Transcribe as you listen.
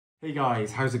Hey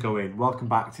guys, how's it going? Welcome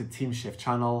back to the Team Shift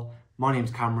channel. My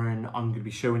name's Cameron. I'm going to be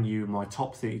showing you my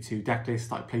top 32 deck list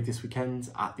that I played this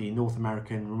weekend at the North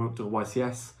American Remote Duel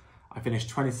YCS. I finished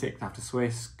 26th after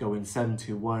Swiss, going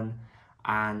 7-2-1,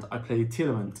 and I played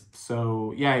Tearlaments.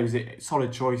 So yeah, it was a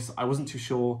solid choice. I wasn't too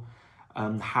sure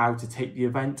how to take the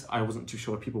event. I wasn't too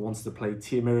sure if people wanted to play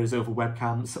tier mirrors over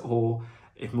webcams or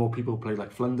if more people played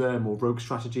like Flunder, more rogue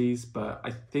strategies, but I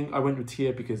think I went with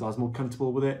tier because I was more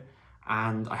comfortable with it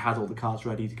and I had all the cards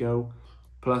ready to go.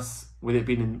 Plus, with it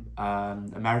being in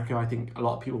America, I think a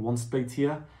lot of people want to play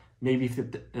tier. Maybe if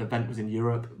the event was in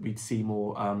Europe, we'd see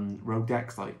more rogue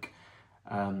decks like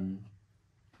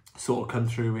sort of come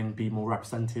through and be more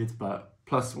represented. But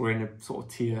plus, we're in a sort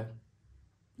of tier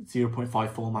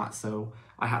 0.5 format, so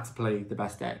I had to play the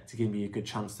best deck to give me a good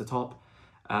chance to top.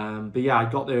 But yeah, I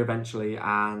got there eventually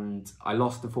and I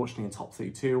lost unfortunately in top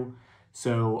 32.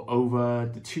 So over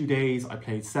the 2 days, I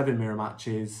played 7 mirror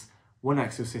matches, 1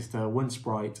 Exo Sister, 1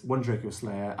 Sprite, 1 Draco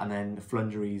Slayer, and then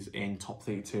Flunderies in top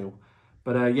 32.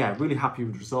 But yeah, really happy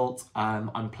with the result.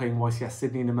 I'm playing YCS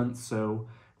Sydney in a month, so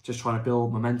just trying to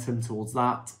build momentum towards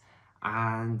that.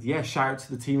 And yeah, shout out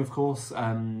to the team, of course,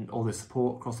 all the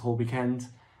support across the whole weekend.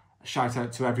 Shout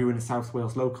out to everyone in South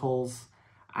Wales locals.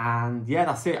 And yeah,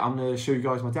 that's it. I'm going to show you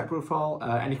guys my deck profile.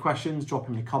 Any questions, drop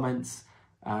them in the comments.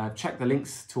 Check the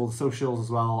links to all the socials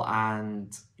as well,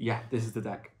 and yeah, this is the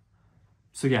deck.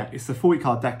 So yeah, it's a 40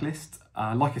 card deck list.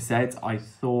 Like I said, I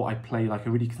thought I'd play like a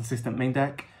really consistent main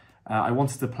deck. I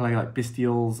wanted to play like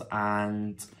Bystials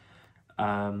and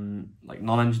like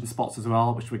non-engine spots as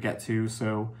well, which we'll get to.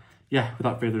 So yeah,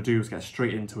 without further ado, let's get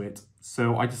straight into it.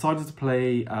 So I decided to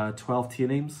play 12 tier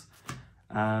names.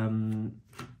 They're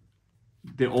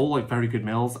all like very good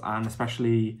mills, and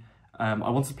especially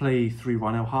I want to play 3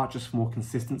 Rhino Heart just for more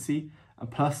consistency, and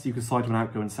plus you can side one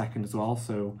out going second as well,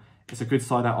 so it's a good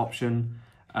side out option.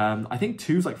 I think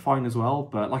 2's like fine as well,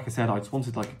 but like I said, I just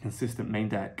wanted like a consistent main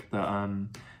deck that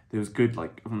was good,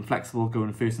 like flexible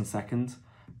going first and second.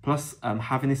 Plus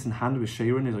having this in hand with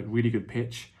Sharon is like really good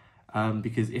pitch,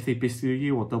 because if they Bystial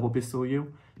you or double Bystial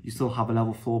you, you still have a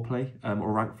level 4 play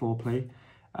or rank 4 play.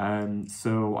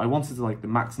 So I wanted to like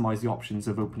maximize the options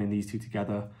of opening these two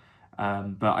together.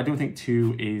 But I don't think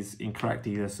 2 is incorrect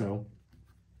either, so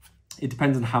it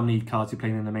depends on how many cards you're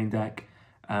playing in the main deck.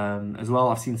 As well,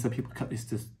 I've seen some people cut this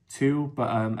to 2, but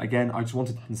again, I just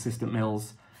wanted consistent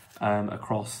mills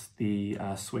across the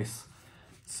Swiss.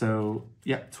 So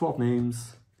yeah, 12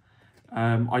 names.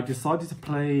 I decided to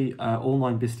play all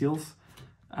 9 Bystials.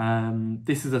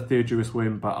 This is a 3rd Juris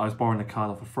win, but I was borrowing a card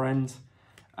off a friend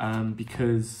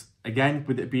because again,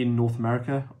 with it being North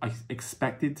America, I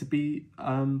expected to be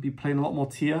playing a lot more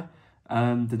tier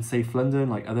than say Flunder and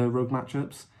like other rogue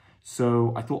matchups.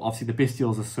 So I thought obviously the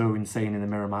Bystials are so insane in the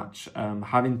mirror match.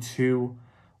 Having 2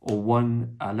 or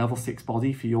 1 level 6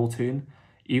 body for your turn,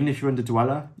 even if you're under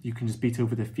Dweller, you can just beat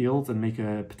over the field and make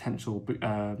a potential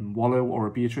Wallow or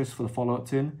a Beatrice for the follow-up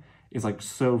turn is like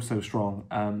so strong.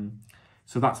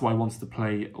 So that's why I wanted to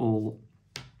play all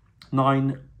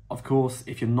 9. Of course,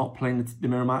 if you're not playing the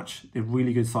mirror match, they're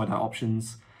really good side out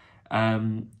options.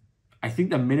 I think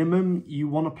the minimum you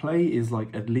want to play is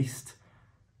like at least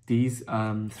these 3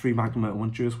 Magnum and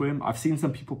 1 Juris Worm. I've seen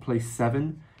some people play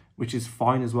 7, which is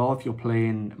fine as well if you're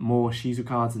playing more Shizu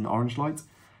cards and Orange Light.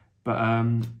 But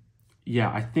yeah,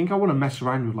 I think I want to mess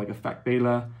around with like Effect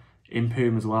Baler,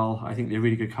 Imperm as well. I think they're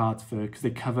really good cards because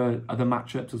they cover other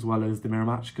matchups as well as the mirror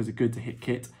match because they're good to hit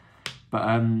kit.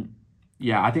 But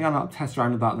yeah, I think I'm not test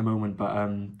around with that at the moment, but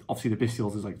obviously the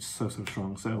Bystials is like so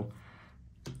strong. So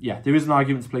yeah, there is an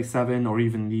argument to play 7 or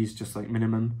even these just like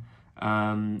minimum.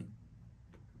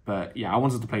 But yeah, I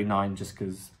wanted to play 9 just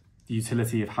because the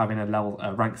utility of having a level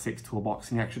rank 6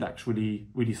 toolbox in the extra deck's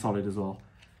really solid as well.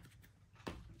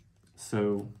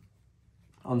 So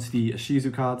onto the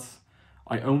Shizu cards.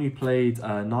 I only played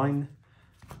 9.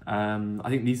 I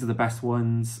think these are the best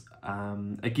ones.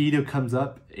 Yugioh comes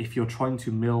up if you're trying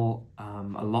to mill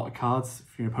a lot of cards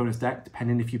for your opponent's deck,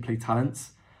 depending if you play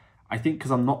talents. I think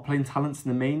because I'm not playing talents in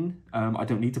the main, I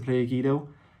don't need to play Yugioh.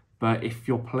 But if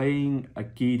you're playing a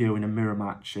Yugioh in a mirror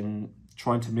match and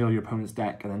trying to mill your opponent's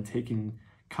deck and then taking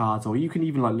cards, or you can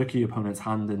even like look at your opponent's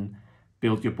hand and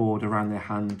build your board around their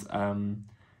hand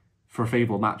for a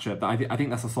favourable matchup, I think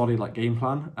that's a solid like game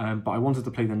plan. But I wanted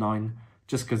to play the 9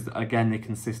 just because again they're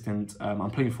consistent. I'm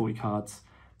playing 40 cards.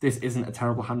 This isn't a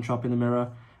terrible hand trap in the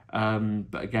mirror,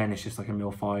 but again, it's just like a mill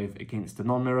 5 against the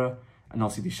non-mirror. And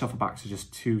obviously these shuffle backs are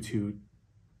just too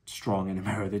strong in the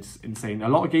mirror. They're just insane. A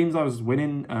lot of games I was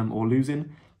winning or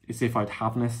losing is if I'd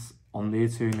Havness on their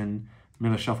turn and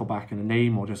mill a shuffle back in a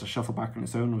name or just a shuffle back on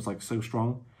its own was like so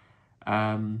strong.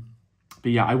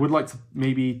 But yeah, I would like to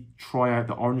maybe try out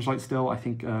the orange light still. I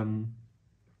think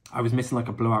I was missing like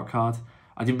a blowout card.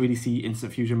 I didn't really see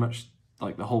instant fusion much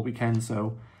like the whole weekend,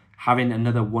 so having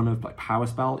another one of like power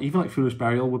spell, even like Foolish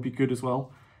Burial would be good as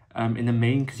well in the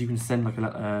main, because you can send like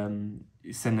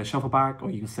a shuffle back,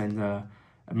 or you can send a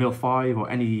mill 5 or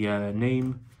any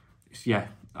name. So yeah,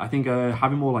 I think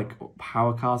having more like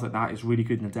power cards like that is really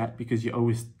good in the deck, because you're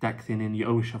always deck thinning, you're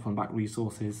always shuffling back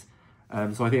resources.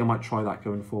 So I think I might try that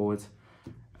going forward.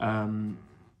 And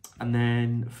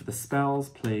then for the spells,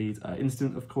 played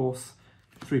Instant, of course,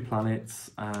 3 planets,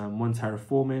 1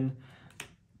 terraforming.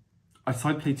 I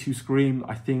decided to play 2 Scream.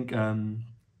 I think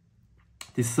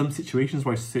there's some situations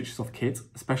where I switch off kit,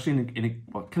 especially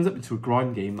well, it comes up into a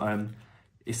grind game.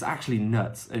 It's actually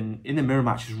nuts, and in the mirror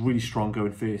match is really strong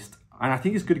going first, and I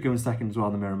think it's good to go in second as well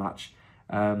in the mirror match.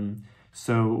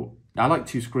 So I like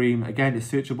 2 Scream. Again,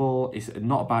 it's searchable. It's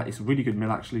not bad. It's a really good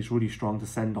mill actually. It's really strong to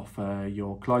send off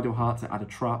your Kaleido Heart to add a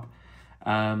trap.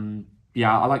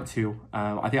 Yeah, I like 2.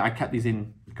 I think I kept these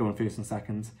in going first and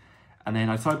second. And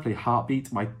then I decided to play Heartbeat.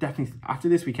 After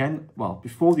this weekend, well,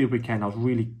 before the weekend, I was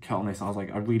really cut on this. I was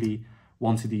like, I really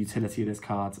wanted the utility of this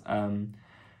card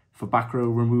for back row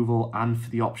removal and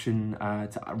for the option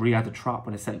to re-add a trap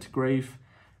when it's sent to grave.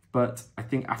 But I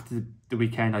think after the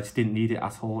weekend, I just didn't need it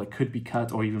at all. It could be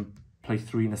cut or even play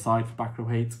 3 in the side for back row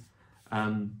hate.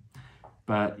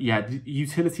 But yeah, the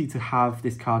utility to have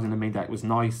this card in the main deck was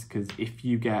nice, because if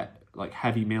you get like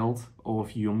heavy milled, or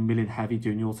if you're milling heavy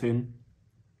during your turn,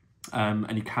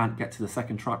 and you can't get to the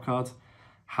second trap card,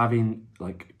 having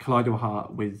like Kaleido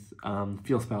Heart with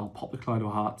Field Spell, pop the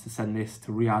Kaleido Heart to send this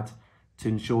to re-add to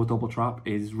ensure double trap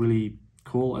is really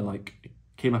cool, and like it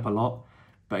came up a lot.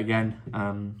 But again,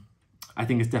 I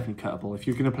think it's definitely cuttable. If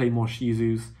you're going to play more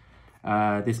Shizus,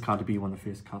 this card would be one of the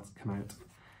first cards to come out.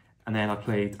 And then I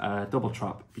played Double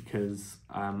Trap because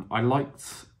I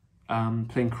liked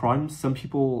playing Crimes. Some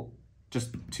people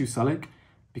just too Sulik,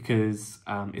 because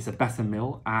it's a better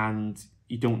mill and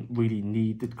you don't really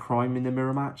need the crime in the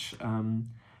mirror match.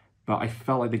 But I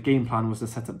felt like the game plan was to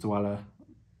set up Dweller,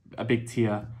 a big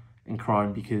tier in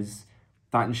crime, because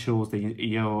that ensures that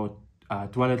your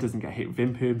Dweller doesn't get hit with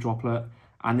Imperm Droplet,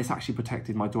 and this actually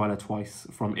protected my Dweller twice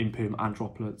from Imperm and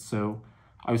Droplet. So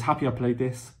I was happy I played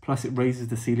this, plus it raises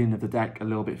the ceiling of the deck a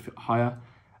little bit higher,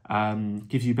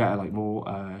 gives you better, like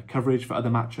more coverage for other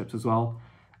matchups as well.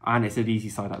 And it's an easy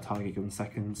side out target going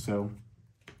second. So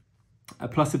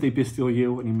plus if they Bystial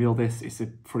you and you mill this, it's a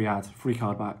free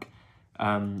card back,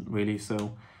 really.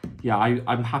 So yeah,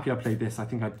 I'm happy I played this. I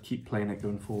think I'd keep playing it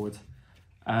going forward.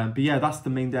 But yeah, that's the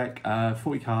main deck.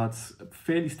 40 cards,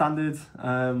 fairly standard,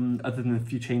 other than a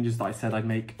few changes that I said I'd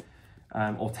make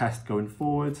or test going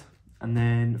forward. And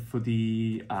then for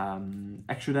the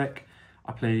extra deck,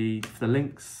 I played for the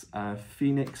links,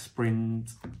 Phoenix,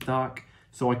 Sprint, Dark.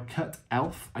 So I cut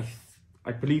Elf.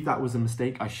 I believe that was a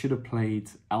mistake. I should have played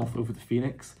Elf over the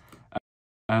Phoenix.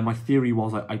 My theory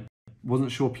was I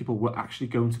wasn't sure people were actually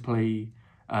going to play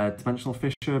Dimensional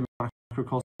Fisher,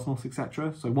 Macrocosmos,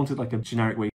 etc. So I wanted like a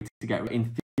generic way to get.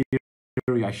 In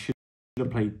theory, I should have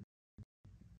played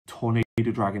Tornado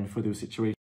Dragon for those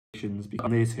situations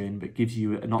on their turn, but gives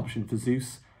you an option for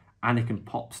Zeus, and it can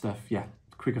pop stuff, yeah,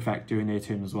 quick effect during their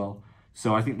turn as well.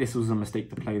 So I think this was a mistake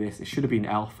to play this. It should have been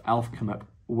Elf. Elf come up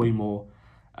way more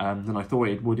than I thought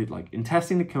it would. Like in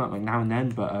testing, it come up like now and then,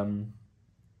 but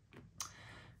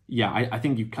yeah, I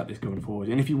think you cut this going forward.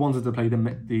 And if you wanted to play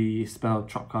the spell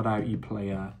trap card out, you play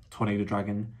a Tornado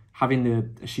Dragon. Having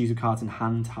the Shizu cards in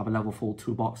hand to have a level 4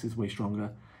 toolbox is way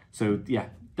stronger. So yeah,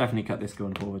 definitely cut this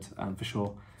going forward for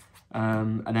sure.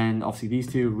 And then obviously these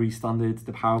two really standard.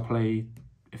 The power play,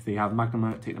 if they have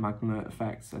Magnum, take the Magnum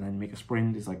effects and then make a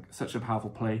sprint, is like such a powerful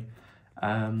play.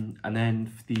 And then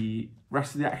for the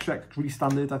rest of the extract, really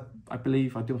standard, I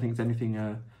believe. I don't think there's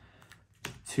anything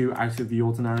too out of the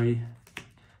ordinary.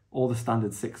 All the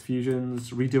standard 6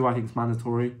 fusions. Redo, I think, is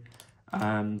mandatory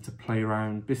to play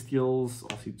around Bystials,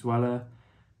 obviously Dweller,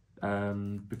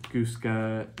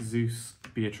 Baguska, Zeus,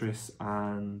 Beatrice,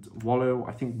 and Wallow.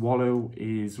 I think Wallow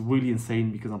is really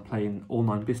insane because I'm playing all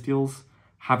 9 Bystials.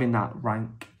 Having that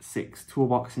rank 6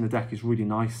 toolbox in the deck is really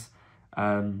nice.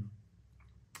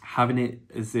 Having it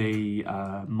as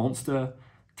a monster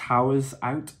towers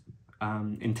out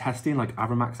in testing, like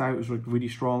Avramax out, is really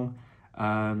strong.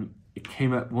 It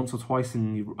came up once or twice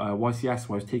in the YCS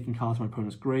where I was taking cards from my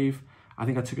opponent's grave. I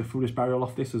think I took a Foolish Burial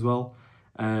off this as well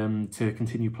to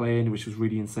continue playing, which was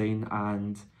really insane.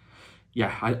 And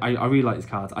yeah, I really like these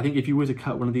cards. I think if you were to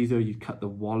cut one of these though, you'd cut the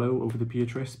Wallow over the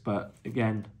Beatrice. But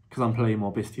again, because I'm playing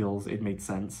more Bystials, it made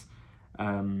sense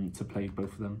to play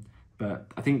both of them.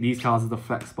 But I think these cards are the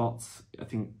flex spots. I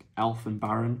think Elf and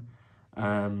Baron,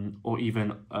 or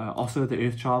even also the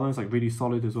Earth Charmer is like really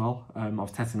solid as well. I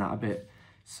was testing that a bit.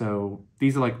 So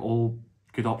these are like all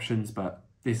good options, but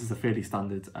this is a fairly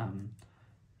standard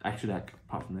extra deck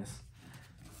apart from this.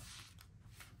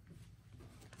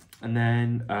 And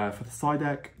then for the side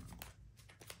deck,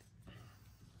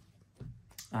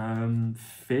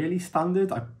 fairly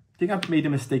standard. I think I've made a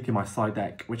mistake in my side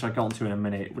deck, which I got onto in a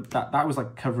minute. That was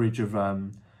like coverage of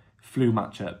flu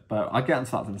matchup, but I'll get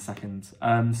into that in a second.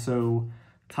 So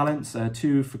talents,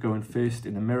 2 for going first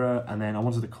in the mirror, and then I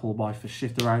wanted to call by for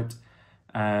shifter out,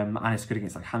 and it's good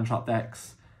against like hand trap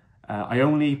decks. I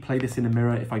only play this in the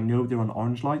mirror if I know they're on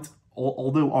orange light,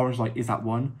 although orange light is at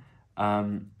 1.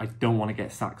 I don't want to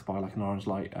get sacked by like an orange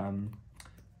light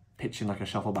pitching like a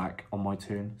shuffle back on my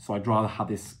turn, so I'd rather have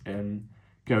this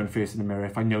going first in the mirror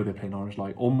if I know they're playing orange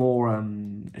light, or more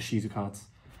Shizu cards.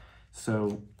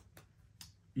 So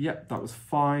yeah, that was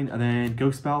fine. And then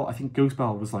Ghost Spell, I think Ghost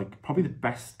Spell was like probably the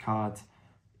best card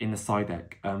in the side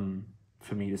deck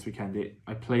for me this weekend.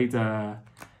 I played a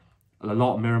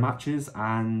lot of mirror matches,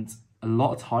 and a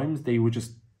lot of times they were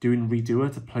just doing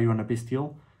redoer to play on a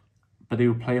Bystial, but they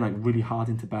were playing like really hard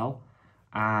into Bell,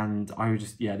 and I would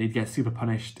just, yeah, they'd get super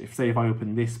punished. If I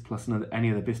opened this plus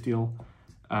any other Bystial,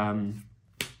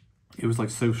 it was like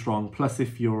so strong. Plus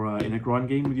if you're in a grind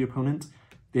game with your opponent,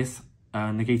 this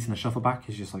negating the shuffle back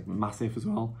is just like massive as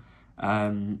well.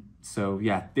 So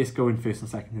yeah, this going first and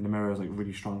second in the mirror is like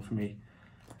really strong for me.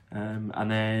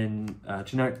 And then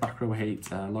generic back row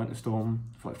hate, Lightning Storm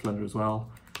for like Flunder as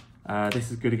well. This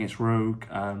is good against Rogue,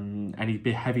 any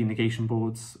bit heavy negation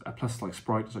boards, plus like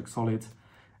Sprite is like solid.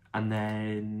 And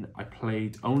then I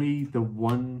played only the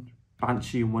 1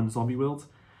 Banshee and 1 Zombie World.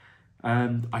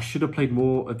 I should have played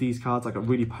more of these cards. I got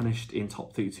really punished in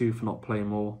top 32 for not playing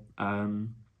more,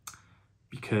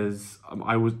 because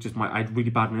I had really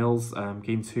bad mills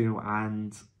game 2,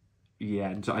 and yeah,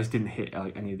 I just didn't hit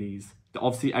like any of these.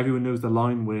 Obviously everyone knows the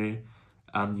line where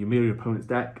you mirror your opponent's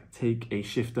deck, take a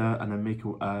shifter, and then make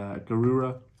a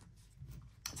Garura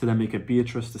to then make a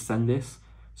Beatrice to send this.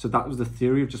 So that was the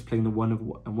theory of just playing the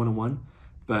 1-on-1.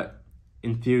 But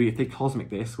in theory, if they cosmic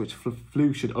this, which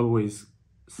Flu should always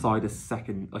side a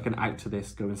second, like an out to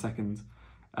this, go in second,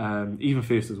 even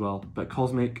first as well. But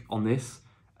cosmic on this,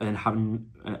 and then having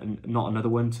not another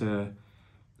one to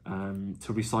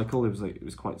recycle,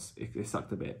 it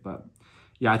sucked a bit. But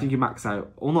yeah, I think you max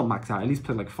out, or not max out, at least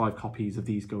play like 5 copies of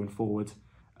these going forward,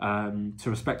 to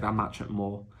respect that matchup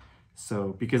more.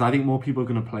 So because I think more people are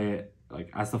going to play it like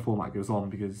as the format goes on,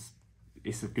 because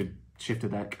it's a good shifter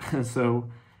deck. So,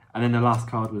 and then the last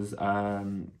card was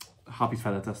Harpy's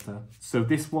Feather Duster. So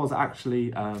this was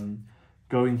actually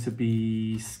going to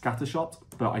be Scattershot,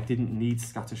 but I didn't need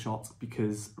Scattershot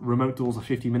because remote duels are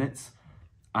 50 minutes,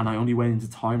 and I only went into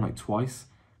time like twice,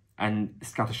 and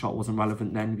Scattershot wasn't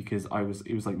relevant then because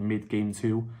it was like mid game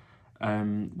 2,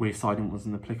 where Siding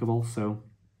wasn't applicable. So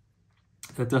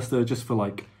the Duster just for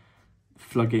like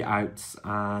floodgate outs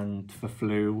and for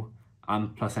Flu,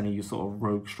 and plus any sort of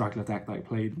rogue straggler deck that I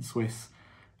played in Swiss.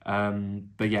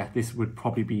 But yeah, this would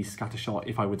probably be Scattershot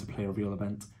if I were to play a real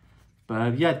event.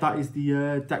 But yeah, that is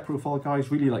the deck profile,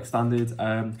 guys. Really like standard.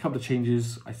 A couple of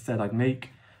changes I said I'd make.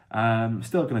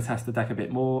 Still going to test the deck a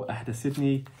bit more ahead of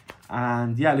Sydney,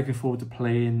 and yeah, looking forward to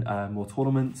playing more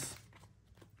tournaments,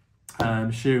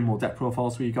 sharing more deck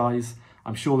profiles for you guys.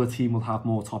 I'm sure the team will have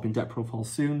more top-end deck profiles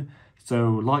soon.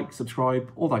 So like,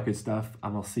 subscribe, all that good stuff,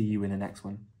 and I'll see you in the next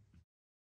one.